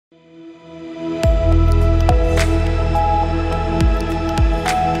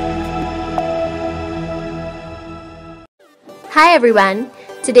Hi everyone!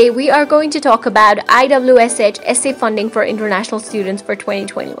 Today we are going to talk about IWSH Essay funding for international students for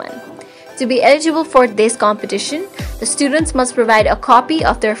 2021. To be eligible for this competition, the students must provide a copy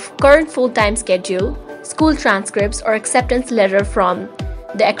of their current full-time schedule, school transcripts, or acceptance letter from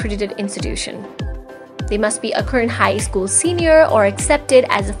the accredited institution. They must be a current high school senior or accepted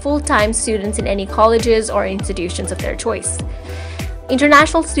as a full-time students in any colleges or institutions of their choice.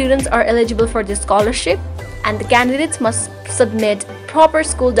 International students are eligible for this scholarship, and the candidates must submit proper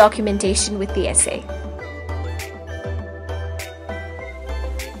school documentation with the essay.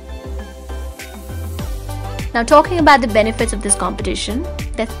 Now, talking about the benefits of this competition,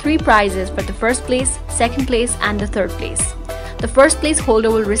 there are 3 prizes for the first place, second place, and the third place. The first place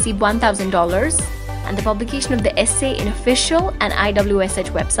holder will receive $1,000 and the publication of the essay in official and IWSH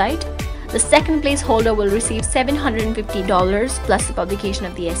website. The second place holder will receive $750 plus the publication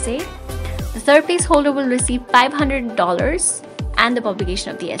of the essay. The third place holder will receive $500 and the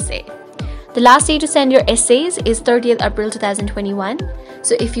publication of the essay. The last day to send your essays is 30th April 2021.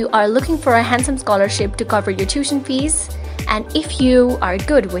 So if you are looking for a handsome scholarship to cover your tuition fees, and if you are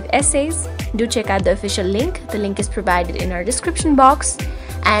good with essays, do check out the official link. The link is provided in our description box.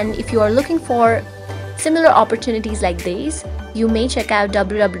 And if you are looking for similar opportunities like these, you may check out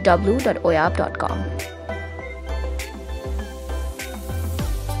www.oyap.com.